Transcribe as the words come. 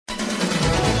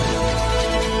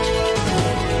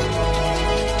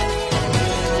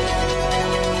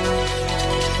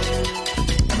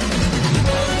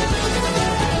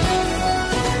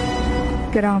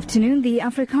Good afternoon. The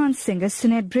Afrikaans singer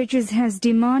Sunette Bridges has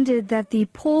demanded that the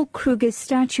Paul Kruger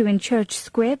statue in Church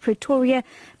Square, Pretoria,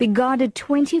 be guarded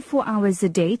 24 hours a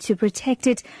day to protect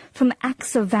it from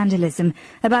acts of vandalism.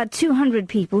 About 200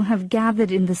 people have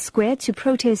gathered in the square to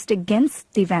protest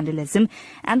against the vandalism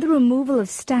and the removal of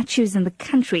statues in the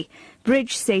country.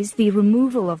 Bridge says the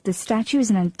removal of the statue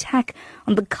is an attack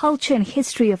on the culture and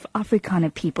history of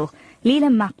Afrikaner people.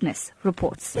 Leela Magnus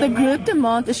reports. The group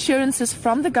demand assurances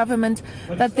from the government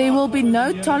that there will be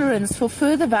no tolerance for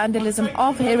further vandalism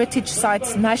of heritage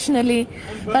sites nationally,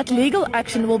 that legal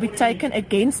action will be taken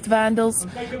against vandals,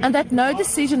 and that no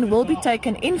decision will be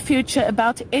taken in future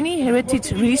about any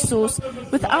heritage resource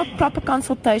without proper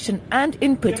consultation and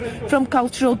input from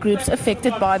cultural groups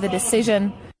affected by the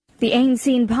decision. The ANC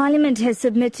in Parliament has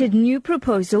submitted new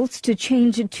proposals to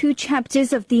change 2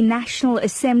 chapters of the National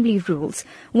Assembly rules.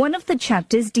 One of the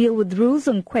chapters deal with rules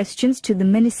on questions to the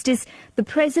ministers, the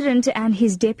President and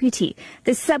his deputy.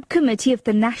 The subcommittee of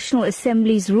the National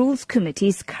Assembly's Rules Committee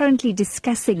is currently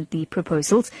discussing the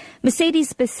proposals.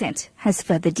 Mercedes Besant has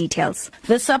further details.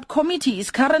 The subcommittee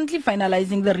is currently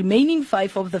finalizing the remaining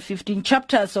 5 of the 15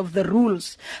 chapters of the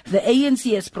rules. The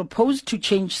ANC has proposed to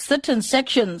change certain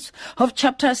sections of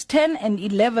chapters 10 and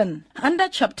 11. Under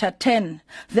Chapter 10,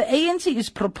 the ANC is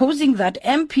proposing that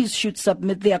MPs should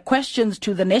submit their questions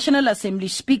to the National Assembly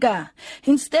Speaker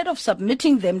instead of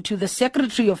submitting them to the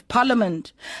Secretary of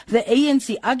Parliament. The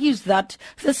ANC argues that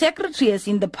the Secretary has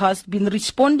in the past been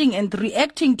responding and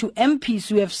reacting to MPs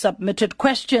who have submitted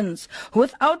questions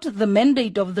without the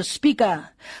mandate of the Speaker.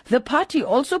 The party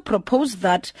also proposed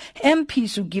that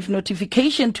MPs who give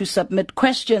notification to submit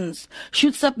questions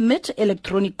should submit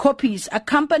electronic copies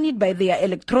accompanied by their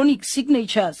electronic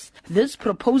signatures. This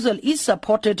proposal is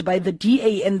supported by the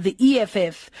DA and the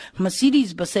EFF.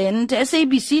 Mercedes Besant,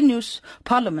 SABC News,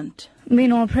 Parliament.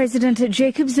 Meanwhile, President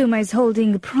Jacob Zuma is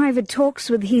holding private talks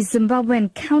with his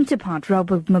Zimbabwean counterpart,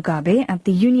 Robert Mugabe, at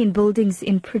the Union Buildings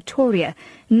in Pretoria.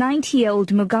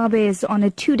 90-year-old Mugabe is on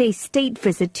a 2-day state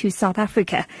visit to South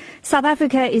Africa. South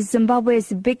Africa is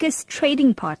Zimbabwe's biggest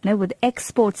trading partner, with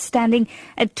exports standing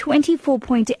at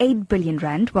 24.8 billion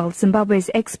rand, while Zimbabwe's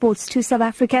exports to South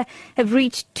Africa have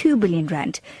reached 2 billion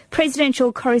rand.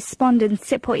 Presidential correspondent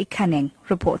Sepho Ikaneng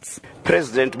reports.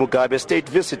 President Mugabe's state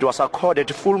visit was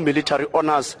accorded full military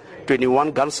honors.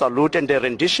 21-gun salute and the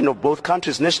rendition of both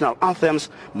countries' national anthems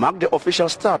marked the official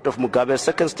start of Mugabe's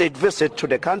second state visit to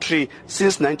the country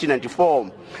since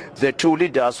 1994. The two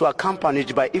leaders, who are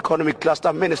accompanied by economic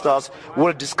cluster ministers,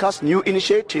 will discuss new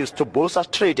initiatives to bolster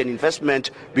trade and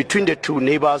investment between the two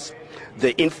neighbors.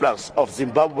 The influx of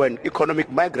Zimbabwean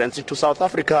economic migrants into South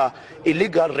Africa,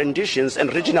 illegal renditions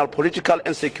and regional political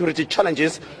and security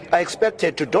challenges are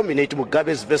expected to dominate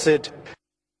Mugabe's visit.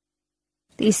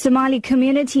 The Somali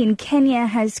community in Kenya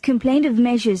has complained of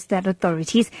measures that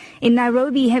authorities in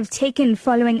Nairobi have taken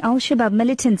following Al-Shabaab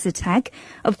militants' attack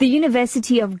of the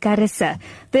University of Garissa.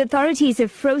 The authorities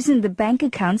have frozen the bank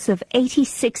accounts of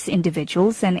 86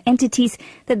 individuals and entities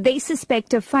that they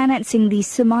suspect of financing the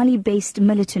Somali-based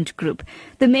militant group.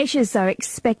 The measures are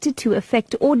expected to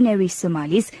affect ordinary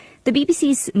Somalis. The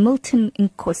BBC's Milton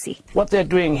Nkosi. What they're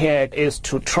doing here is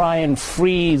to try and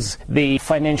freeze the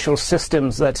financial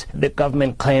systems that the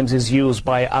government claims is used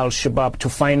by Al-Shabaab to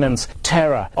finance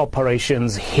terror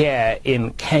operations here in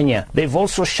Kenya. They've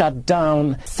also shut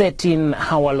down 13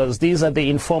 hawalas. These are the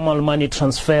informal money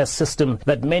transfer system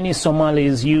that many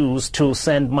Somalis use to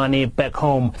send money back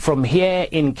home from here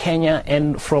in Kenya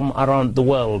and from around the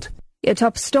world. Your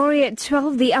top story at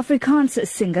 12, the Afrikaans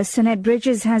singer Sunette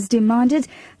Bridges has demanded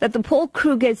that the Paul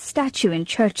Kruger statue in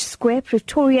Church Square,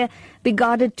 Pretoria, be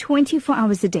guarded 24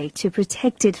 hours a day to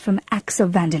protect it from acts of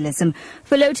vandalism.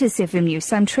 For Lotus FM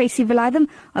News, I'm Tracy Validham.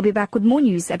 I'll be back with more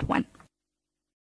news at 1.